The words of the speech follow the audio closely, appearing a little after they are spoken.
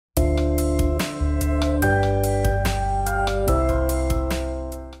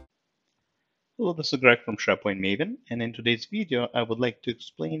Hello, this is Greg from SharePoint Maven, and in today's video, I would like to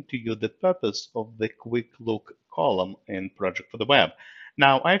explain to you the purpose of the quick look column in Project for the Web.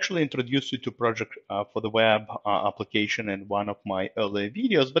 Now, I actually introduced you to Project for the Web application in one of my earlier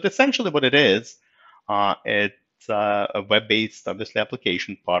videos, but essentially what it is, it's a web-based, obviously,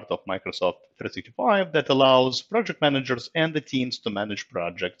 application, part of Microsoft 365 that allows project managers and the teams to manage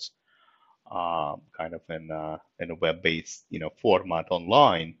projects kind of in a web-based format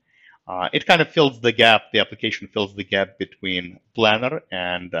online. It kind of fills the gap. The application fills the gap between Planner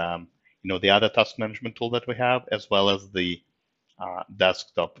and the other task management tool that we have, as well as the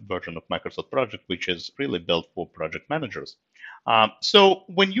desktop version of Microsoft Project, which is really built for project managers. So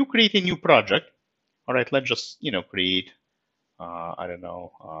when you create a new project, all right, let's just create I don't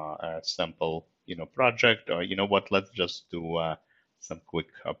know a simple project, or what, let's just do some quick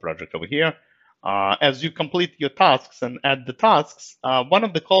project over here. As you complete your tasks and add the tasks, one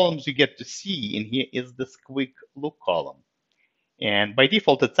of the columns you get to see in here is this quick look column. And by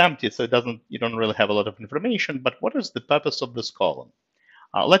default, it's empty, so you don't really have a lot of information. But what is the purpose of this column?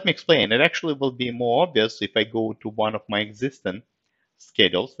 Let me explain. It actually will be more obvious if I go to one of my existing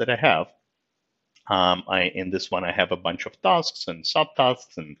schedules that I have. In this one, I have a bunch of tasks and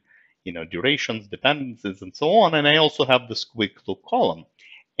subtasks and durations, dependencies, and so on. And I also have this quick look column.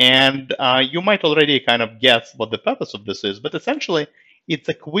 And you might already kind of guess what the purpose of this is, but essentially, it's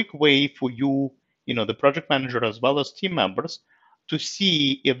a quick way for you, the project manager as well as team members, to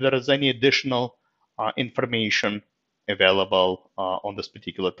see if there is any additional information available on this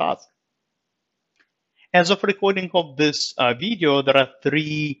particular task. As of recording of this video, there are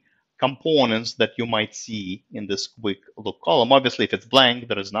three components that you might see in this quick look column. Obviously, if it's blank,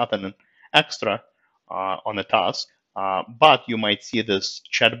 there is nothing extra on the task. But you might see this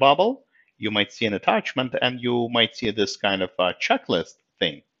chat bubble, you might see an attachment, and you might see this kind of checklist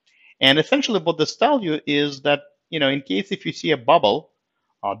thing. And essentially what this tells you is that, in case if you see a bubble,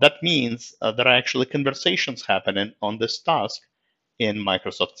 that means there are actually conversations happening on this task in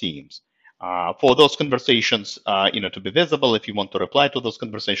Microsoft Teams. For those conversations, to be visible, if you want to reply to those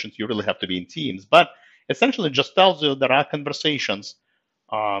conversations, you really have to be in Teams. But essentially it just tells you there are conversations.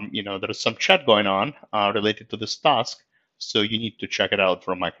 There is some chat going on related to this task, so you need to check it out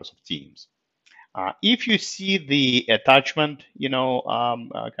from Microsoft Teams. If you see the attachment,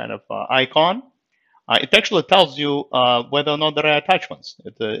 kind of icon, it actually tells you whether or not there are attachments.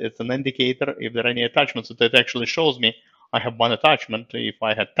 It's an indicator if there are any attachments. It actually shows me I have one attachment. If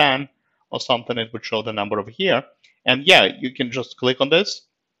I had 10 or something, it would show the number over here. And yeah, you can just click on this,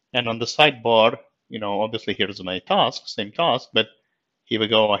 and on the sidebar, obviously here's my task, same task, but here we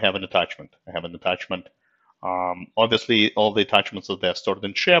go. I have an attachment. Obviously, all the attachments are there stored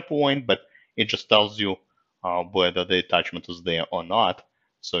in SharePoint, but it just tells you whether the attachment is there or not.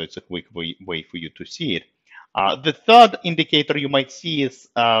 So it's a quick way for you to see it. The third indicator you might see is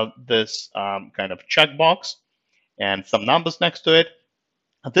this kind of checkbox and some numbers next to it.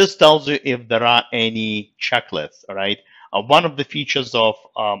 This tells you if there are any checklists. All right. One of the features of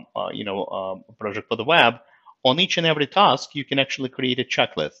Project for the Web, on each and every task, you can actually create a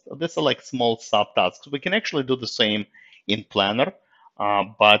checklist. These are like small subtasks. We can actually do the same in Planner,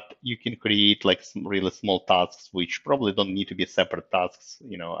 but you can create like some really small tasks, which probably don't need to be separate tasks,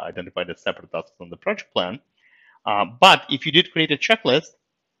 identified as separate tasks on the project plan. But if you did create a checklist,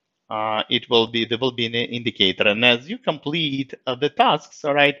 there will be an indicator, and as you complete the tasks,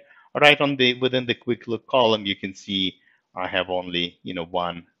 all right, within the quick look column, you can see I have only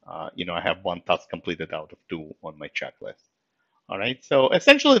one. I have one task completed out of 2 on my checklist. All right. So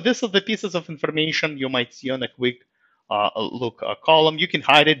essentially, this is the pieces of information you might see on a quick look column. You can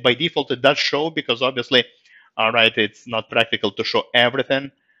hide it by default. It does show because obviously, all right, it's not practical to show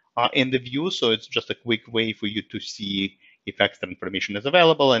everything in the view. So it's just a quick way for you to see if extra information is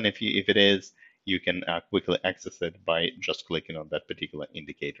available, and if it is, you can quickly access it by just clicking on that particular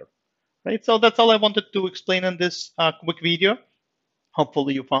indicator. Right. So that's all I wanted to explain in this quick video.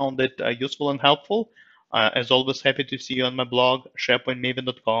 Hopefully you found it useful and helpful. As always, happy to see you on my blog,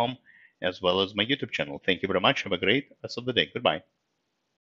 SharePointMaven.com, as well as my YouTube channel. Thank you very much. Have a great rest of the day. Goodbye.